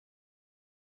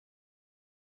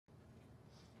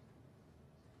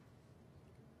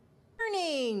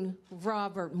morning,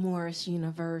 Robert Morris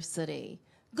University.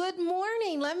 Good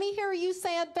morning. Let me hear you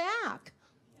say it back.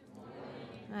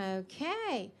 Good morning.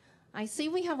 Okay. I see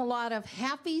we have a lot of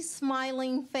happy,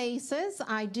 smiling faces.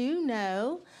 I do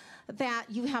know that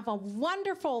you have a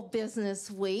wonderful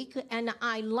business week, and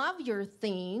I love your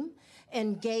theme,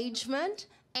 engagement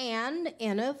and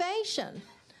innovation.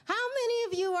 How many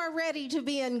of you are ready to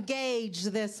be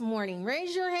engaged this morning?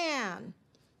 Raise your hand.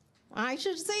 I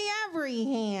should see every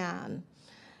hand.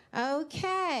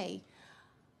 Okay.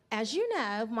 As you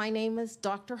know, my name is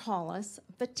Dr. Hollis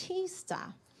Batista,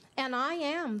 and I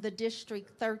am the District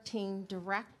 13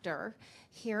 Director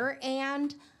here,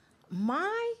 and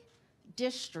my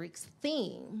district's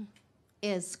theme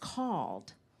is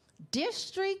called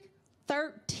District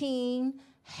 13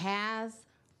 Has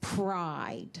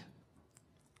Pride.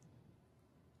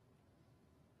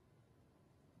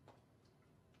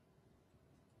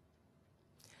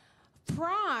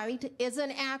 PRIDE is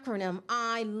an acronym.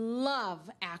 I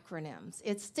love acronyms.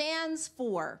 It stands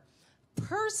for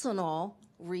Personal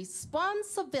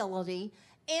Responsibility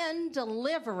in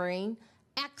Delivering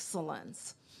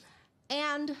Excellence.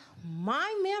 And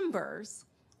my members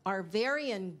are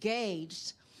very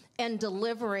engaged in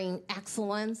delivering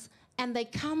excellence, and they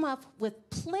come up with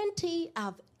plenty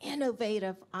of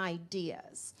innovative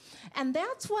ideas. And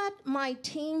that's what my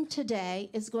team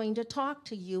today is going to talk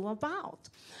to you about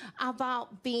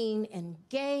being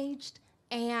engaged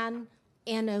and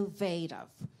innovative.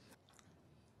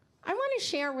 I want to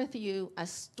share with you a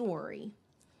story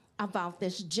about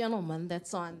this gentleman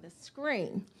that's on the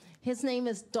screen. His name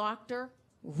is Dr.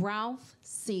 Ralph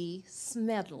C.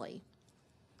 Smedley.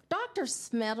 Dr.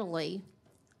 Smedley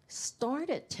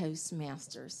started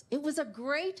Toastmasters. It was a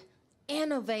great,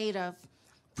 innovative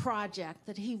project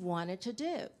that he wanted to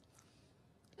do.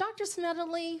 Dr.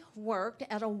 Smedley worked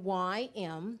at a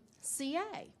YMCA,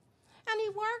 and he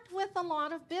worked with a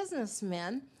lot of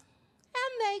businessmen,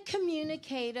 and they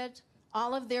communicated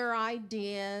all of their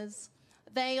ideas.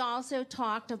 They also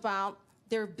talked about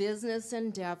their business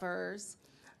endeavors.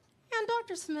 And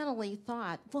Dr. Smedley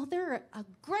thought, well, they're a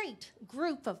great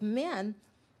group of men,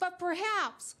 but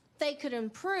perhaps they could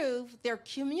improve their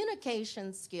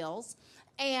communication skills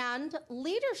and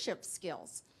leadership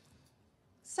skills.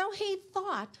 So he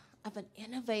thought of an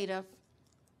innovative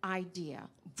idea,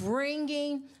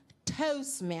 bringing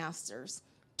Toastmasters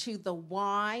to the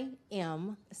YMCA.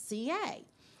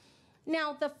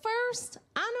 Now, the first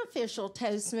unofficial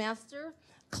Toastmaster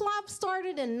club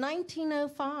started in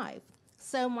 1905.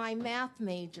 So my math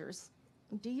majors,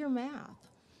 do your math.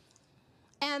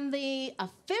 And the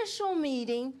official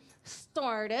meeting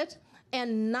started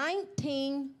in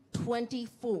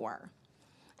 1924.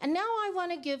 And now I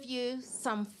want to give you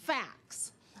some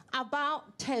facts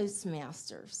about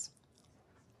Toastmasters.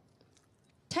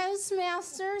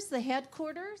 Toastmasters, the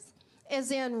headquarters,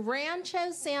 is in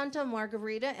Rancho Santa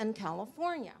Margarita in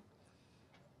California.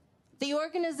 The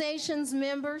organization's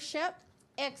membership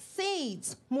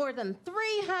exceeds more than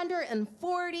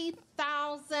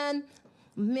 340,000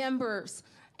 members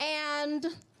and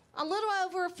a little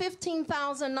over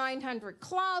 15,900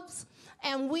 clubs,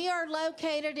 and we are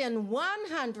located in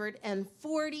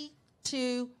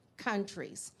 142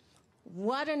 countries.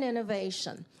 What an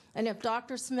innovation. And if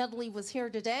Dr. Smedley was here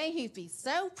today, he'd be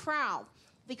so proud,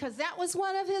 because that was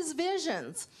one of his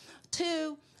visions,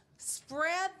 to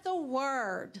spread the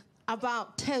word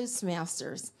about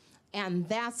Toastmasters. And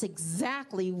that's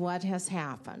exactly what has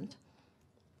happened.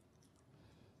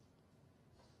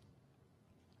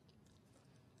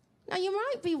 Now, you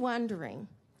might be wondering,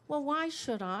 well, why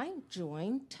should I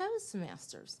join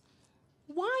Toastmasters?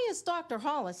 Why is Dr.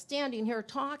 Hollis standing here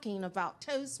talking about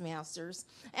Toastmasters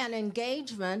and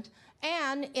engagement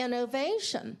and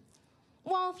innovation?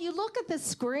 Well, if you look at the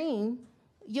screen,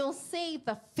 you'll see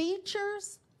the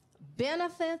features,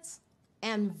 benefits,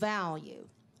 and value.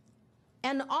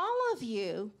 And all of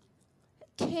you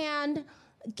can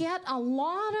get a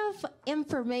lot of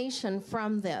information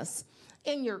from this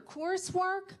in your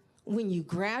coursework, when you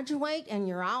graduate and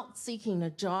you're out seeking a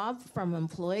job from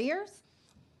employers.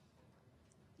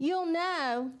 You'll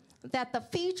know that the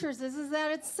features is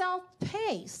that it's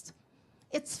self-paced,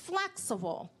 it's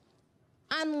flexible,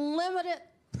 unlimited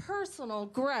personal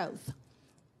growth,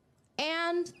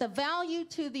 and the value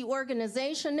to the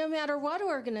organization, no matter what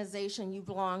organization you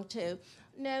belong to,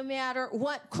 no matter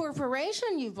what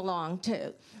corporation you belong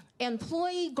to,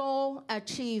 employee goal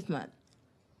achievement.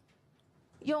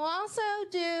 You'll also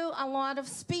do a lot of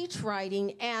speech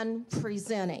writing and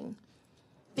presenting,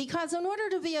 because in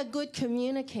order to be a good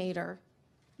communicator,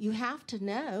 you have to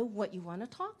know what you want to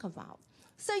talk about.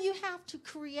 So you have to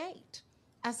create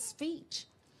a speech.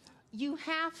 you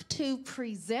have to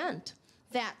present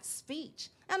that speech.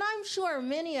 And I'm sure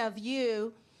many of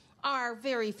you are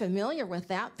very familiar with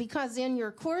that because in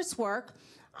your coursework,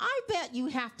 I bet you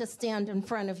have to stand in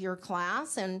front of your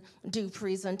class and do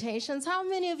presentations. How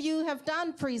many of you have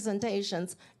done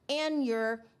presentations in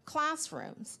your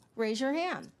classrooms? Raise your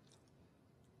hand.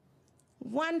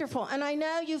 Wonderful. And I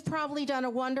know you've probably done a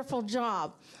wonderful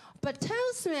job, but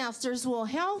Toastmasters will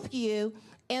help you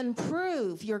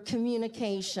improve your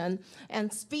communication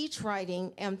and speech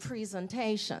writing and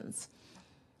presentations.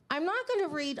 I'm not going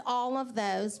to read all of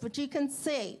those, but you can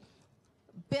see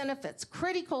benefits: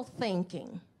 critical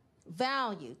thinking,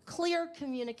 value, clear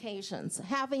communications,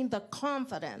 having the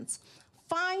confidence,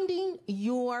 finding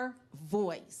your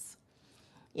voice.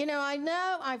 You know, I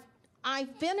know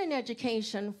I've been in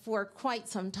education for quite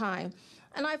some time,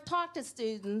 and I've talked to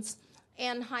students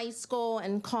in high school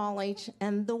and college,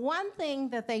 and the one thing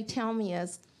that they tell me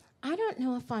is, I don't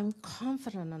know if I'm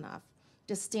confident enough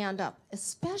to stand up,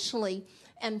 especially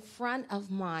in front of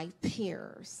my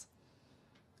peers.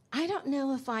 I don't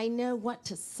know if I know what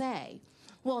to say.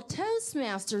 Well,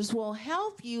 Toastmasters will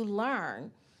help you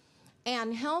learn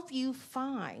and help you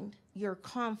find your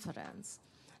confidence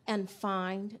and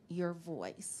find your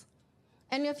voice.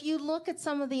 And if you look at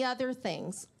some of the other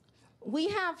things, we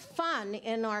have fun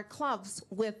in our clubs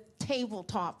with table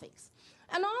topics.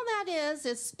 And all that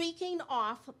is speaking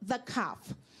off the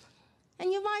cuff.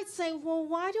 And you might say, well,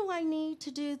 why do I need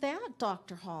to do that,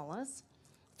 Dr. Hollis?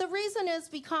 The reason is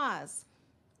because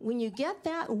when you get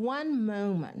that one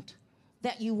moment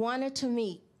that you wanted to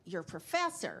meet your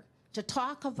professor to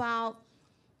talk about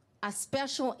a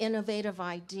special innovative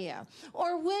idea,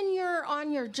 or when you're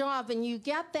on your job and you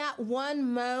get that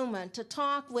one moment to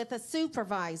talk with a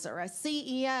supervisor, a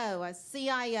CEO, a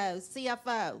CIO,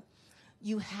 CFO,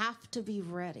 you have to be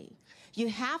ready. You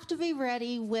have to be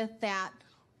ready with that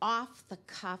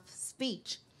off-the-cuff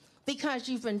speech because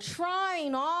you've been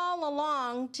trying all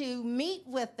along to meet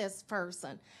with this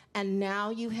person, and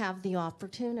now you have the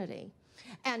opportunity.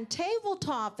 And table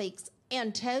topics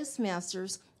and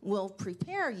Toastmasters will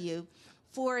prepare you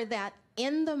for that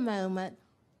in-the-moment,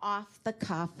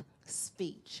 off-the-cuff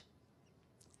speech.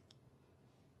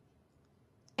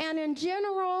 And in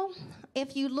general,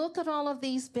 if you look at all of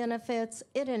these benefits,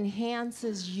 it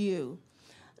enhances you,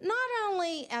 not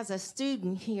only as a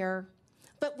student here,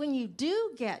 but when you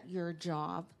do get your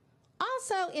job,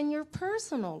 also in your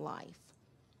personal life.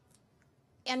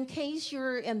 In case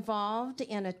you're involved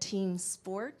in a team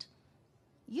sport,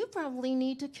 you probably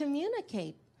need to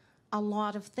communicate a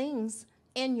lot of things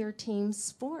in your team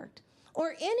sport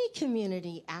or any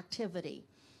community activity,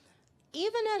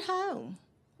 even at home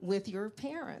with your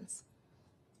parents.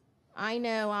 I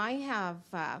know I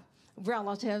have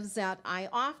relatives that I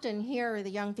often hear the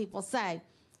young people say,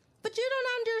 but you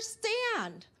don't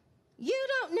understand. You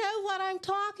don't know what I'm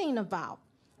talking about.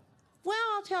 Well,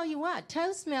 I'll tell you what,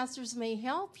 Toastmasters may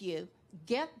help you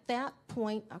get that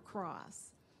point across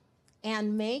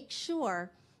and make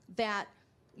sure that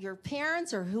your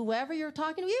parents or whoever you're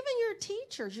talking to, even your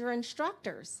teachers, your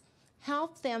instructors,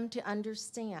 help them to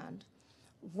understand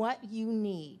what you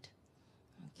need.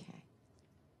 Okay.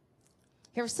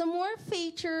 Here's some more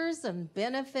features and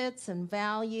benefits and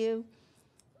value.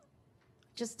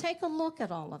 Just take a look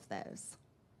at all of those.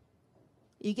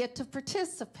 You get to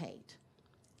participate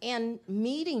in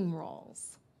meeting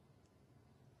roles,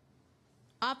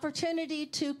 opportunity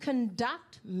to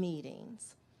conduct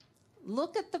meetings.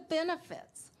 Look at the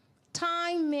benefits,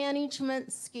 time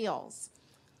management skills.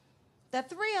 The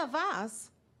three of us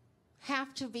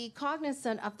have to be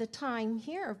cognizant of the time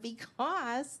here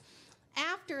because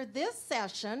after this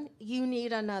session, you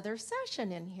need another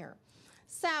session in here.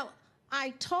 So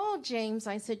I told James,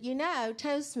 I said, you know,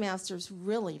 Toastmasters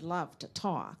really love to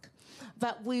talk,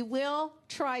 but we will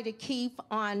try to keep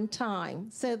on time.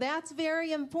 So that's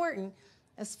very important,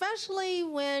 especially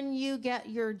when you get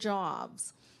your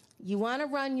jobs. You want to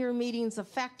run your meetings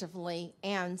effectively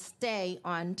and stay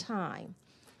on time.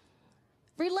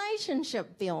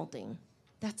 Relationship building,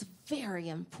 that's very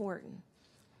important.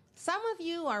 Some of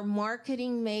you are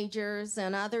marketing majors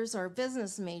and others are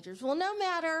business majors. Well, no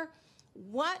matter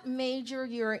what major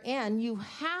you're in, you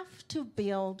have to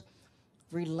build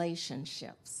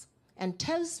relationships. And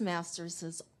Toastmasters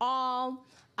is all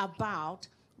about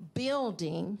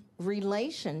building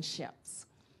relationships.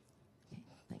 Okay,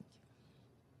 thank you.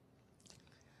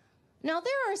 Now,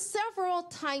 there are several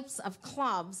types of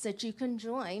clubs that you can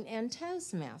join in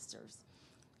Toastmasters.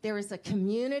 There is a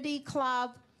community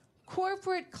club,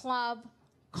 corporate club,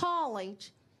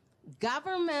 college,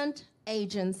 government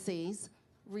agencies,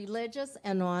 religious,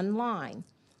 and online.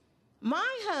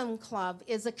 My home club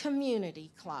is a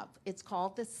community club. It's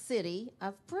called the City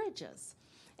of Bridges,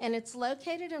 and it's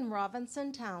located in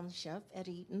Robinson Township at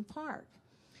Eaton Park.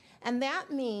 And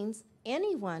that means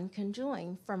anyone can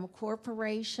join, from a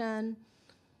corporation,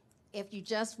 if you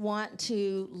just want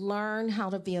to learn how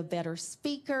to be a better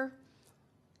speaker.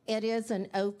 It is an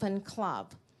open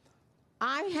club.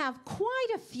 I have quite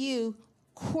a few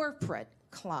corporate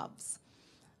clubs.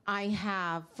 I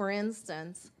have, for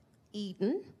instance,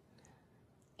 Eaton,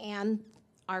 and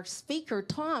our speaker,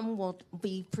 Tom, will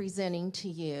be presenting to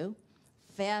you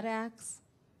FedEx,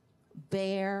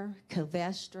 Bayer,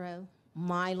 Covestro,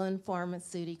 Mylan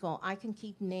Pharmaceutical. I can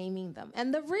keep naming them.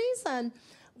 And the reason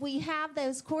we have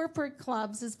those corporate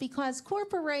clubs is because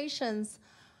corporations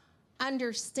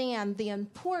understand the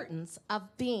importance of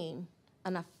being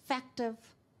an effective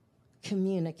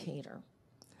communicator.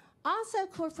 Also,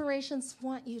 corporations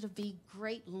want you to be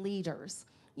great leaders.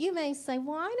 You may say,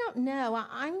 well, I don't know.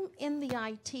 I'm in the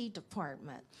IT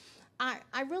department.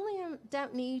 I really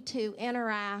don't need to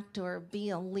interact or be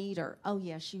a leader. Oh,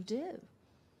 yes, you do.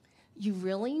 You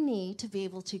really need to be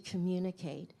able to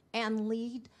communicate and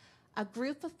lead a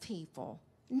group of people,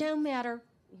 no matter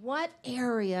what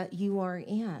area you are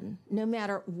in, no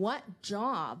matter what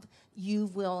job you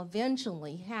will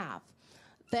eventually have.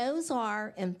 Those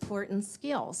are important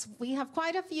skills. We have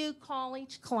quite a few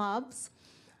college clubs.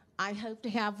 I hope to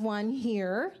have one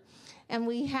here. And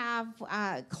we have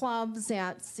clubs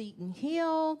at Seton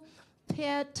Hill,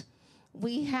 Pitt.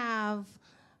 We have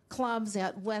clubs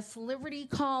at West Liberty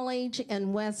College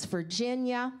in West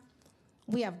Virginia.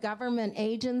 We have government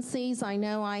agencies. I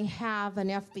know I have an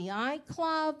FBI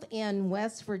club in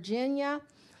West Virginia,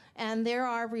 and there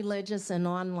are religious and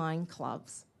online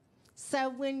clubs. So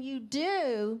when you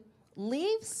do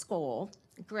leave school,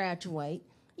 graduate,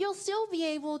 you'll still be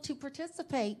able to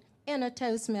participate in a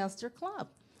Toastmaster club.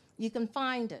 You can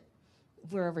find it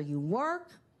wherever you work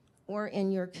or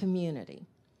in your community.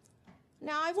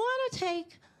 Now, I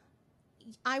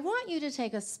want you to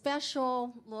take a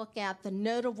special look at the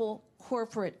notable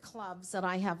corporate clubs that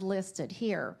I have listed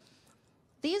here.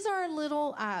 These are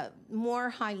little more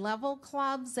high-level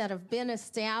clubs that have been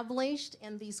established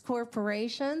in these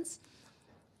corporations.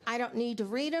 I don't need to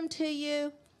read them to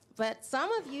you, but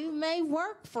some of you may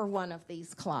work for one of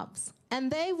these clubs,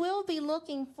 and they will be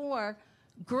looking for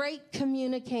great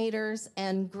communicators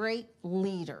and great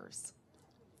leaders.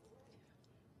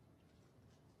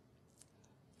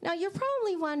 Now, you're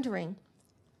probably wondering,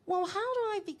 well, how do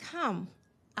I become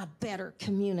a better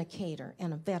communicator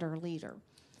and a better leader?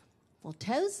 Well,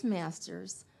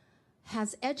 Toastmasters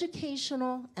has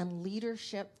educational and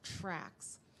leadership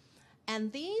tracks.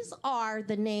 And these are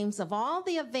the names of all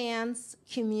the advanced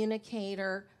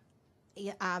communicator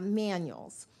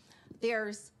manuals.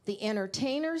 There's the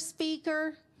entertainer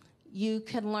speaker. You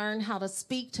can learn how to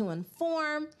speak to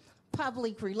inform.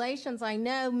 Public relations. I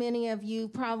know many of you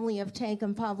probably have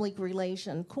taken public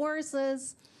relation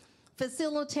courses.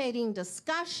 Facilitating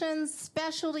discussions,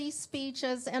 specialty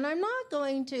speeches, and I'm not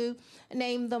going to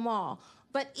name them all.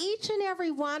 But each and every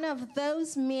one of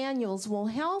those manuals will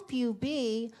help you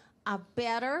be a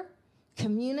better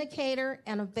communicator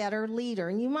and a better leader.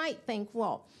 And you might think,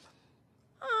 well,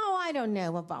 I don't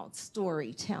know about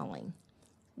storytelling.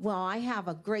 Well, I have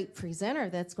a great presenter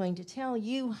that's going to tell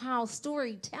you how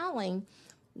storytelling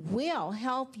will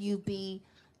help you be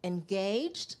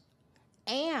engaged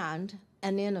and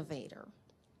an innovator.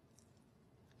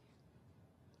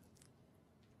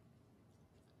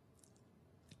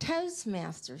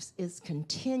 Toastmasters is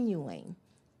continuing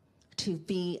to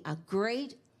be a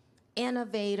great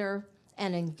innovator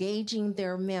and engaging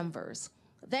their members.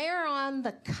 They are on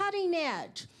the cutting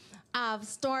edge of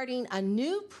starting a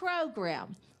new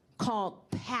program called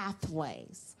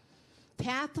Pathways.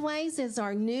 Pathways is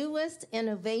our newest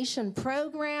innovation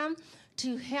program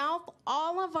to help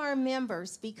all of our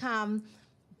members become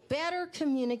better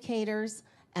communicators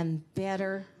and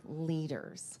better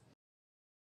leaders.